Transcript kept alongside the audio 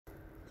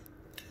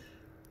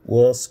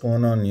What's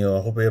going on, y'all?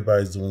 I hope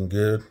everybody's doing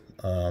good.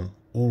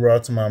 Hoorah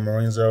to my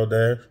Marines out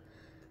there.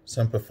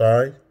 Semper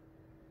Fi.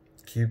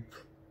 Keep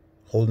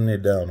holding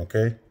it down,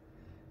 okay?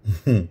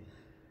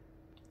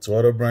 To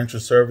other branch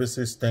of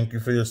services, thank you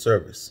for your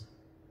service.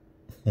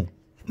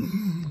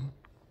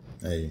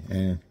 Hey,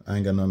 and I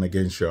ain't got nothing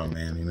against y'all,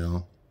 man, you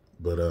know.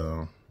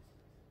 But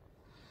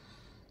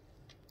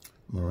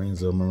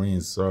Marines are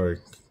Marines, sorry.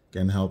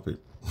 Can't help it.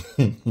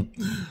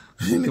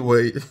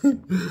 Anyway,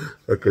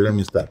 okay, let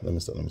me stop.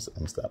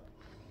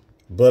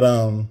 But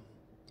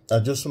I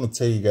just want to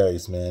tell you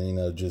guys, man, you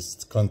know,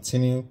 just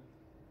continue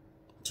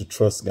to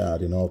trust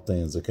God in all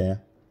things, okay?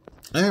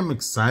 I am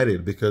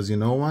excited because you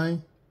know why?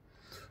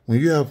 When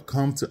you have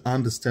come to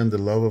understand the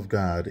love of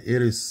God,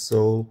 it is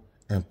so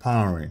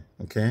empowering,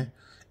 okay?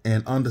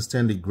 And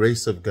understand the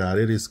grace of God,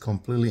 it is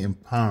completely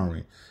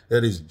empowering.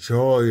 That is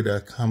joy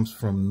that comes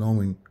from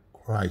knowing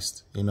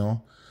Christ, you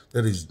know?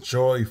 That is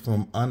joy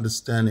from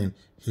understanding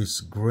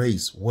his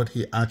grace, what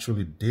he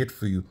actually did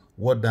for you,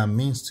 what that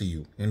means to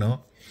you, you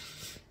know?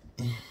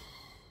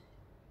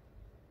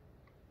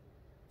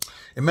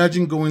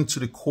 Imagine going to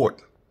the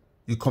court.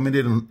 You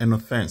committed an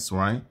offense,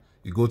 right?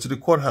 You go to the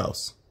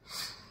courthouse.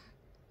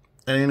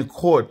 And in the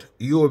court,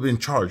 you have been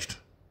charged,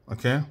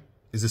 okay?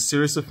 It's a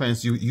serious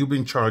offense. You've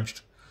been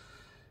charged.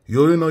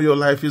 You already know your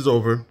life is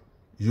over.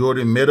 You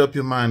already made up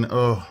your mind,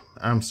 oh,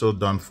 I'm so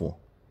done for.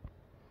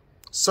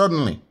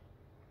 Suddenly,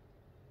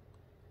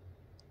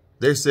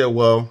 they say,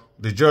 well,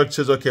 the judge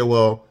says, okay,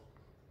 well,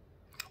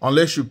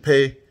 unless you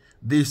pay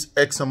this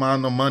X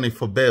amount of money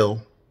for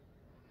bail,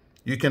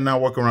 you can now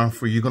walk around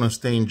free. You're going to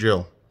stay in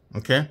jail,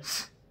 okay?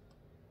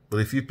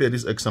 But if you pay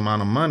this X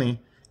amount of money,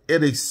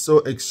 it is so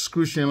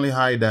excruciatingly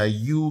high that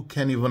you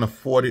can't even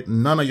afford it.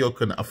 None of you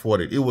can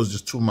afford it. It was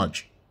just too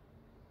much.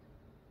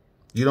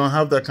 You don't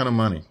have that kind of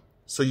money.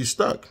 So you're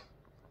stuck.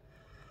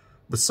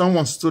 But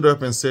someone stood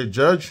up and said,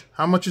 Judge,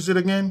 how much is it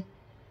again?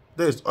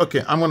 This.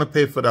 Okay, I'm going to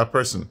pay for that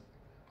person.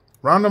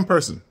 Random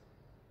person.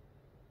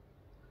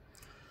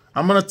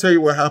 I'm going to tell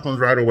you what happens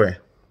right away.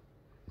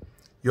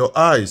 Your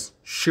eyes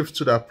shift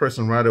to that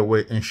person right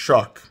away in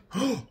shock.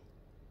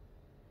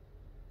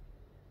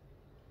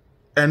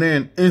 And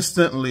then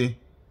instantly,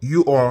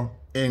 you are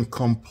in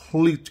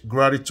complete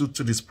gratitude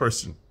to this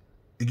person.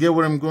 You get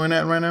what I'm going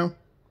at right now?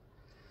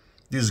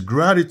 This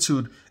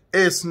gratitude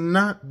is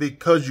not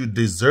because you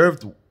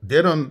deserved.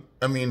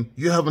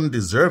 You haven't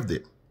deserved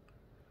it.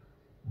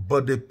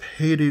 But they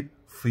paid it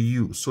for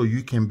you so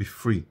you can be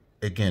free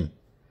again.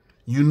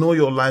 You know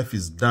your life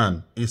is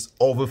done. It's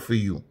over for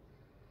you.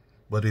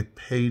 But they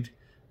paid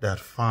that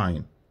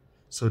fine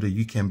so that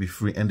you can be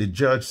free. And the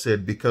judge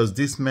said, because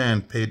this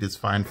man paid this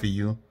fine for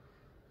you,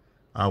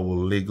 I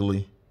will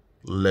legally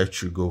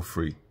let you go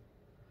free.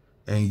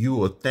 And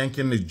you are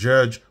thanking the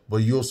judge, but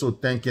you're also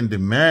thanking the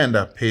man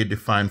that paid the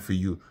fine for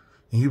you.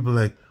 And you'll be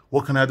like,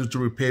 what can I do to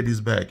repay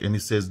this back? And he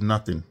says,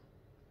 nothing.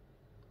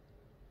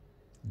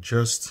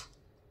 Just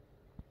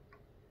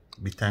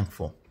be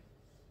thankful.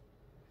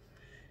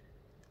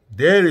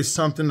 There is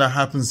something that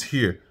happens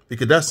here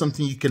because that's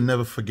something you can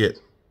never forget.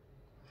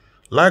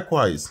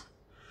 Likewise,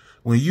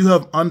 when you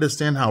have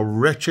understand how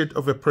wretched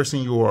of a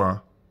person you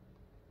are,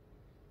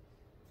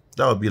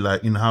 that would be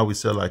like, you know, how we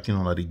say, like, you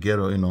know, like the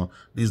ghetto, you know,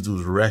 this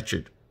dude's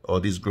wretched or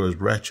this girl's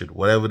wretched,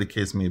 whatever the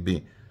case may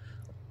be.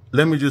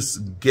 Let me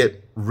just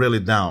get really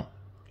down,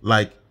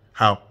 like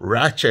how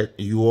ratchet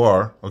you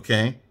are,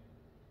 okay?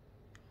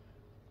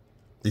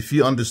 If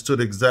you understood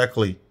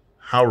exactly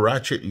how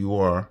ratchet you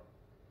are,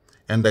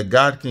 and that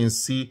God can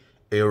see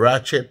a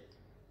ratchet,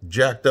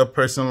 jacked up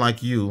person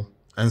like you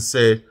and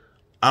say,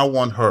 I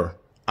want her,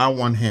 I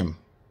want him,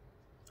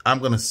 I'm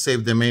going to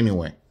save them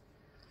anyway.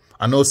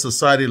 I know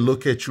society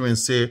look at you and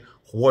say,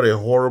 what a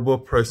horrible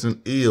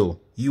person,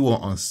 ill, you are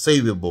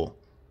unsavable.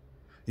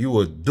 You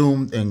are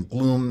doomed and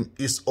gloom,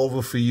 it's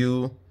over for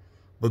you.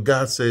 But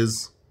God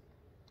says,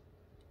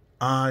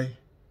 I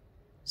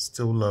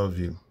still love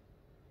you.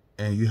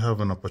 And you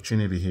have an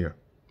opportunity here.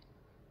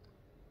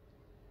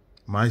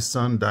 My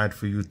son died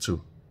for you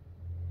too.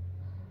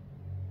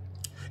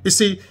 You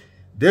see,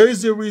 there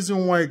is a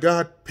reason why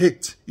God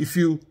picked. If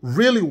you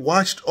really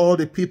watched all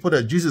the people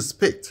that Jesus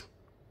picked,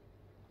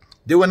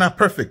 they were not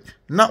perfect.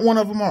 Not one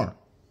of them are.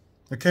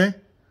 Okay?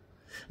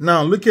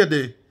 Now look at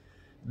the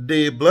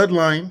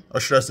bloodline, or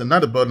should I say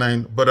not the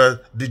bloodline,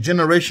 but the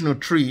generational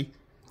tree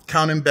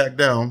counting back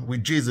down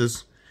with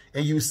Jesus.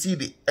 And you see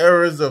the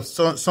errors of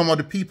some of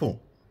the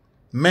people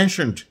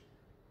mentioned.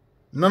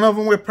 None of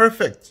them were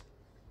perfect.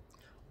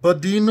 But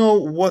do you know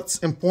what's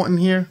important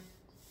here?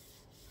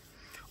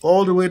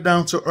 All the way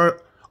down to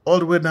earth, all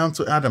the way down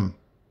to Adam.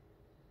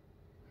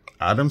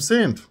 Adam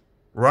sinned,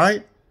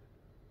 right?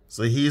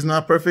 So he's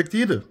not perfect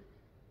either.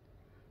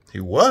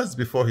 He was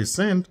before he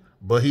sinned,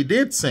 but he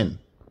did sin.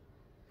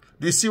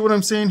 Do you see what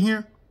I'm saying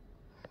here?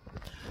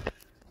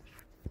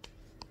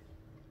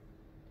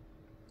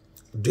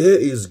 There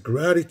is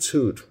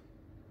gratitude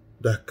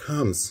that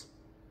comes,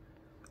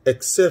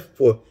 except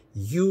for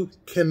you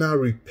cannot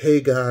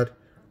repay God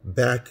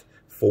back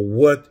for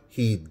what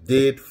he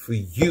did for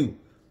you,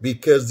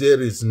 because there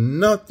is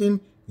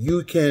nothing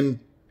you can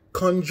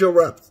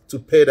conjure up to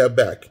pay that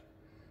back.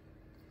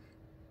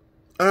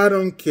 I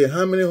don't care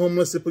how many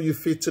homeless people you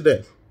feed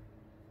today.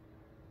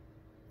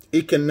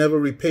 It can never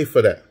repay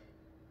for that.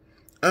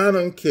 I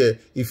don't care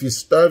if you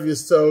starve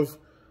yourself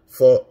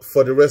for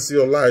the rest of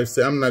your life.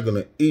 Say, I'm not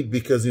going to eat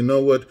because you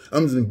know what?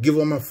 I'm just going to give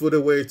all my food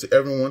away to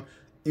everyone.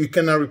 You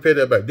cannot repay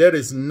that back. There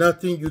is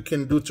nothing you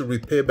can do to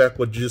repay back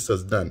what Jesus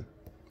has done.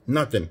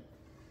 Nothing.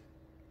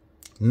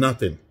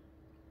 Nothing.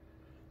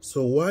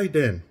 So why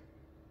then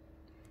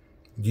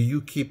do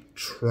you keep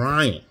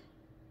trying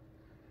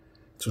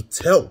to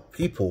tell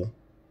people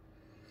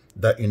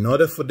that in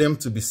order for them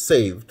to be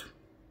saved,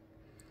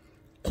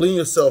 clean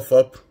yourself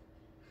up,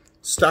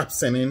 stop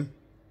sinning,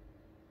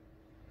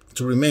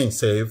 to remain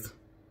saved?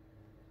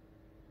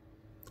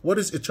 What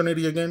is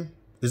eternity again?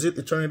 Is it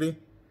eternity?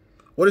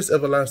 What is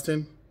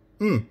everlasting?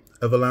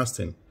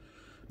 Everlasting.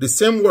 The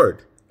same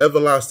word,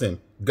 everlasting.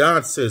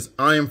 God says,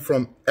 I am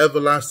from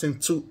everlasting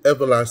to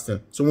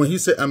everlasting. So when he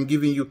said, I'm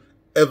giving you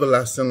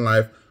everlasting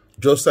life,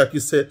 just like you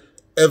said,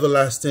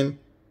 everlasting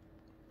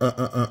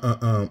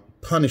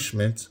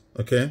punishment,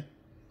 okay,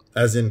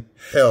 as in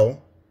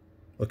hell,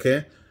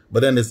 okay,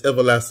 but then there's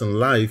everlasting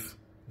life.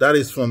 That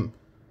is from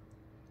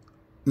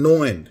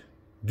no end.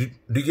 Do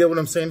you get what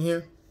I'm saying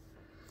here?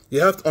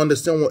 You have to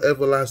understand what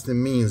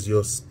everlasting means.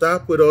 You'll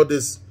stop with all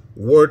this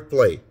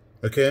wordplay,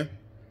 okay?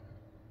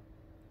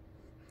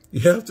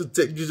 You have to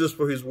take Jesus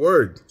for his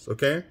word,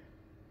 okay?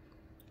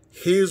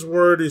 His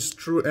word is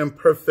true and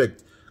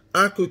perfect.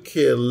 I could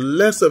care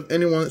less of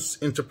anyone's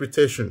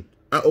interpretation.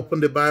 I open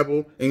the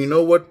Bible, and you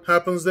know what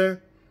happens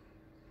there?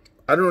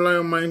 I don't rely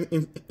on my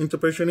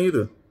interpretation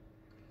either.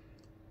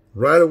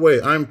 Right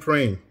away, I'm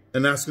praying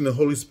and asking the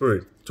Holy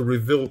Spirit to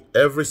reveal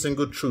every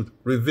single truth,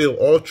 reveal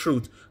all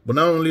truth. But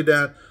not only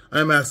that,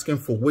 I'm asking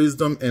for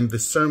wisdom and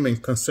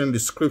discernment concerning the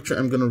scripture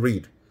I'm going to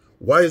read.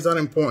 Why is that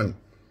important?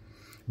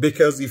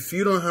 Because if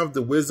you don't have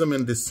the wisdom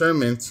and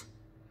discernment,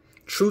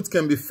 truth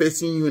can be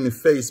facing you in the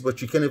face,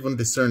 but you can't even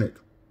discern it.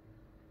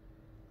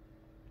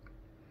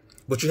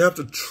 But you have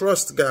to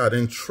trust God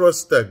and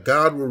trust that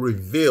God will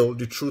reveal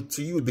the truth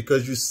to you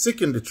because you're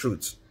seeking the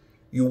truth.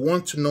 You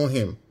want to know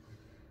him.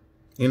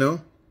 You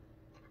know?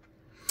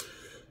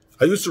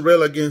 I used to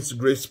rail against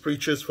grace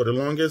preachers for the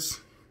longest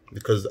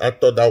because I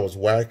thought that was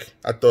whack.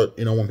 I thought,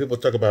 you know, when people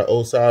talk about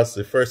OSAS,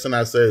 the first thing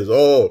I say is,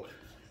 oh,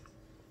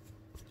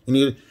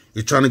 you're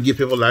trying to give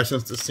people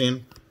license to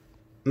sin.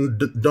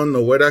 Don't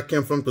know where that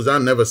came from because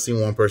I've never seen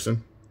one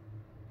person.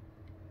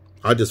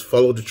 I just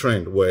follow the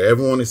trend where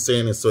everyone is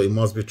saying it, so it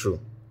must be true.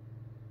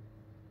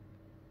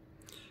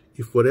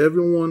 If what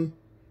everyone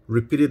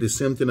repeated the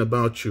same thing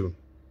about you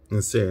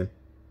and said,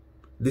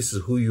 this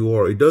is who you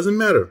are, it doesn't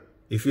matter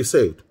if you're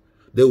saved.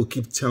 They will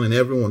keep telling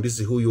everyone this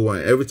is who you are.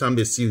 And every time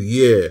they see you,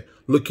 yeah,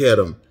 look at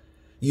them.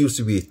 You used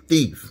to be a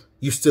thief.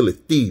 You're still a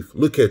thief.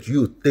 Look at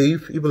you, a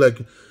thief. You'll be like,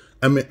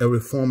 I'm a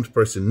reformed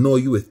person. No,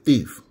 you a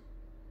thief.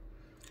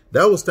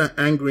 That will start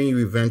angering you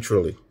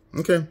eventually.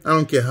 Okay, I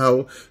don't care how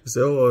you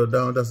say, oh,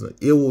 that's not,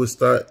 it will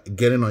start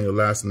getting on your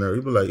last nerve.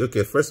 You'll be like,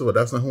 okay, first of all,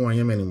 that's not who I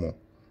am anymore.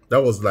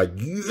 That was like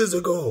years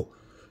ago.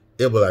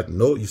 It'll be like,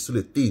 no, you're still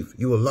a thief.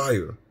 You're a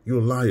liar. You're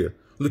a liar.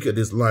 Look at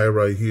this liar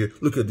right here.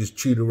 Look at this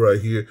cheater right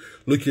here.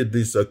 Look at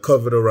this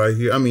coveter right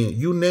here. I mean,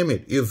 you name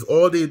it. If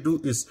all they do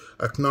is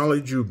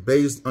acknowledge you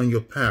based on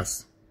your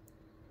past,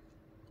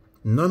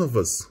 none of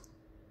us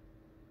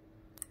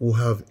will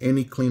have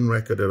any clean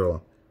record at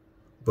all.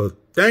 But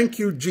thank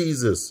you,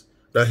 Jesus,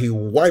 that he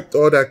wiped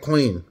all that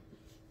clean.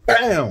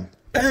 Bam,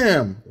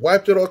 bam,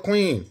 wiped it all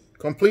clean,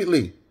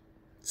 completely.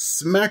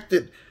 Smacked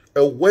it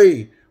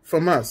away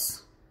from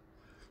us.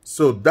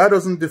 So that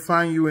doesn't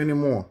define you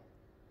anymore.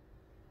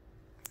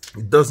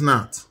 It does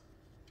not.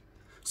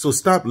 So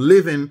stop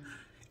living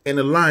in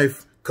a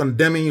life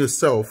condemning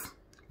yourself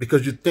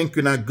because you think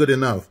you're not good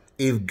enough.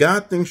 If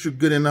God thinks you're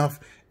good enough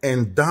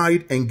and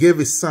died and gave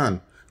his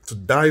son to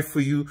die for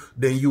you,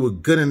 then you were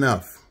good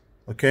enough,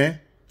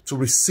 okay, to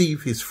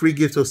receive his free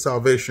gift of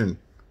salvation.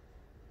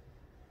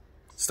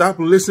 Stop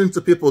listening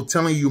to people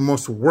telling you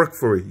must work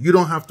for it. You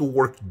don't have to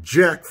work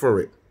jack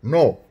for it.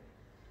 No.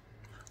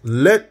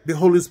 Let the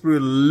Holy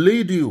Spirit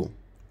lead you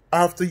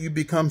after you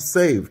become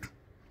saved.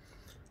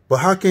 But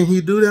how can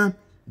he do that?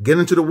 Get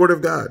into the word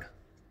of God.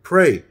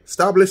 Pray.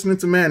 Stop listening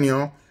to man,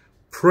 y'all.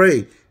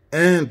 Pray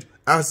and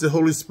ask the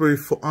Holy Spirit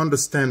for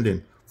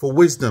understanding, for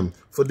wisdom,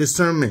 for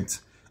discernment,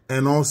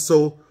 and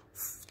also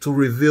to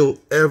reveal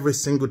every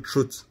single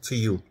truth to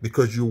you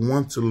because you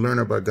want to learn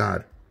about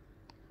God.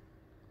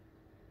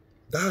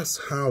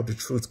 That's how the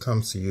truth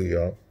comes to you,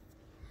 y'all.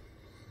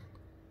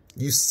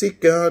 You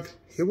seek God,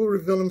 he will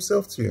reveal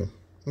himself to you,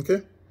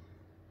 okay?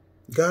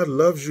 God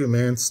loves you,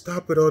 man.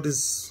 Stop with all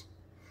this,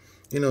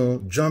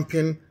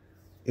 jumping,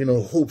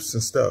 hoops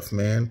and stuff,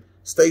 man.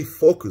 Stay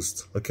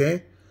focused,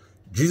 okay?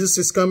 Jesus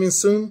is coming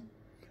soon,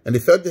 and the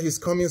fact that he's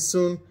coming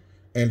soon,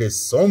 and there's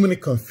so many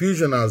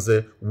confusion out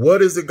there.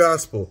 What is the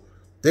gospel?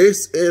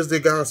 This is the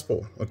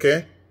gospel,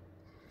 okay?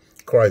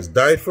 Christ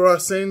died for our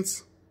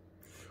sins,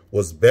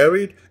 was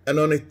buried, and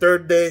on the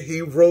third day,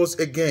 he rose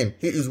again.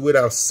 He is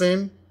without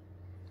sin,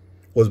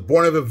 was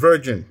born of a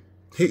virgin.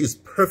 He is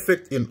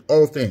perfect in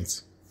all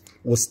things.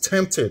 Was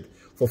tempted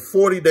for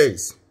 40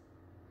 days.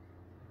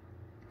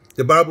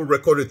 The Bible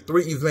recorded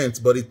 3 events,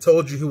 but it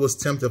told you he was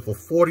tempted for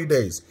 40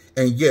 days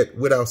and yet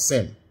without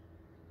sin.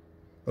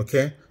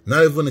 Okay?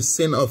 Not even a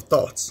sin of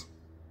thoughts.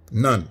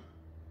 None.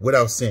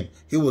 Without sin.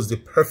 He was the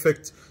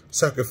perfect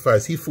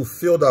sacrifice. He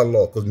fulfilled our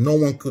law because no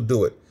one could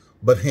do it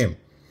but him.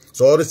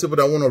 So all these people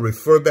that want to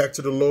refer back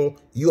to the law,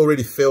 you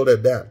already failed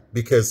at that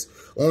because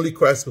only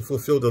Christ will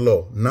fulfill the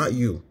law, not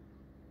you.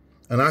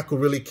 And I could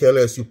really care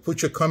less. You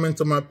put your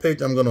comment on my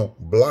page, I'm going to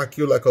block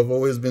you like I've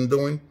always been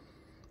doing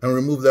and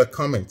remove that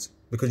comment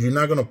because you're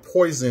not going to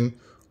poison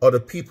other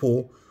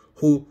people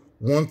who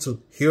want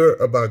to hear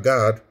about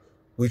God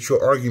with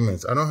your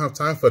arguments. I don't have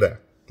time for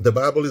that. The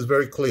Bible is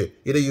very clear.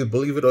 Either you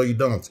believe it or you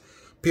don't.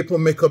 People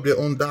make up their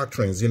own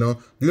doctrines, you know.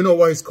 Do you know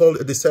why it's called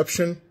a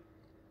deception?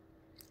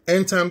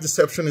 End time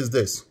deception is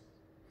this.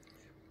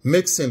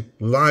 Mixing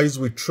lies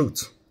with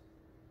truth.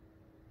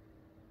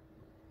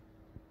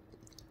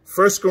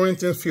 1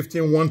 Corinthians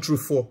 15, 1 through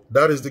 4.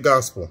 That is the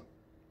gospel.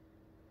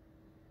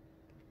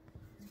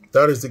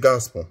 That is the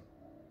gospel.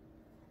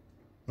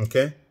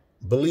 Okay?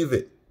 Believe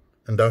it,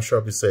 and thou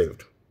shalt be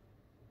saved.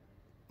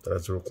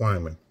 That's a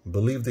requirement.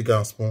 Believe the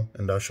gospel,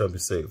 and thou shalt be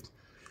saved.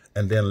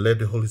 And then let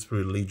the Holy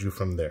Spirit lead you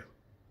from there.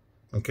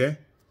 Okay?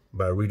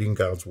 By reading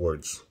God's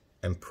words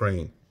and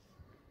praying.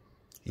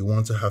 You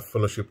want to have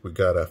fellowship with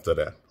God after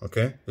that.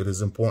 Okay? It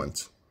is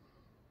important.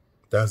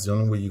 That's the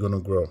only way you're going to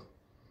grow.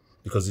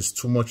 Because there's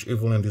too much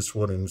evil in this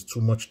world and there's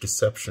too much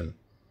deception.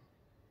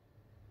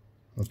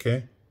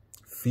 Okay?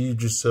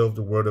 Feed yourself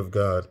the word of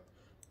God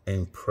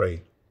and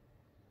pray.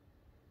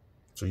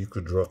 So you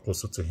could draw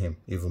closer to him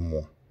even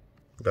more.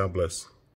 God bless.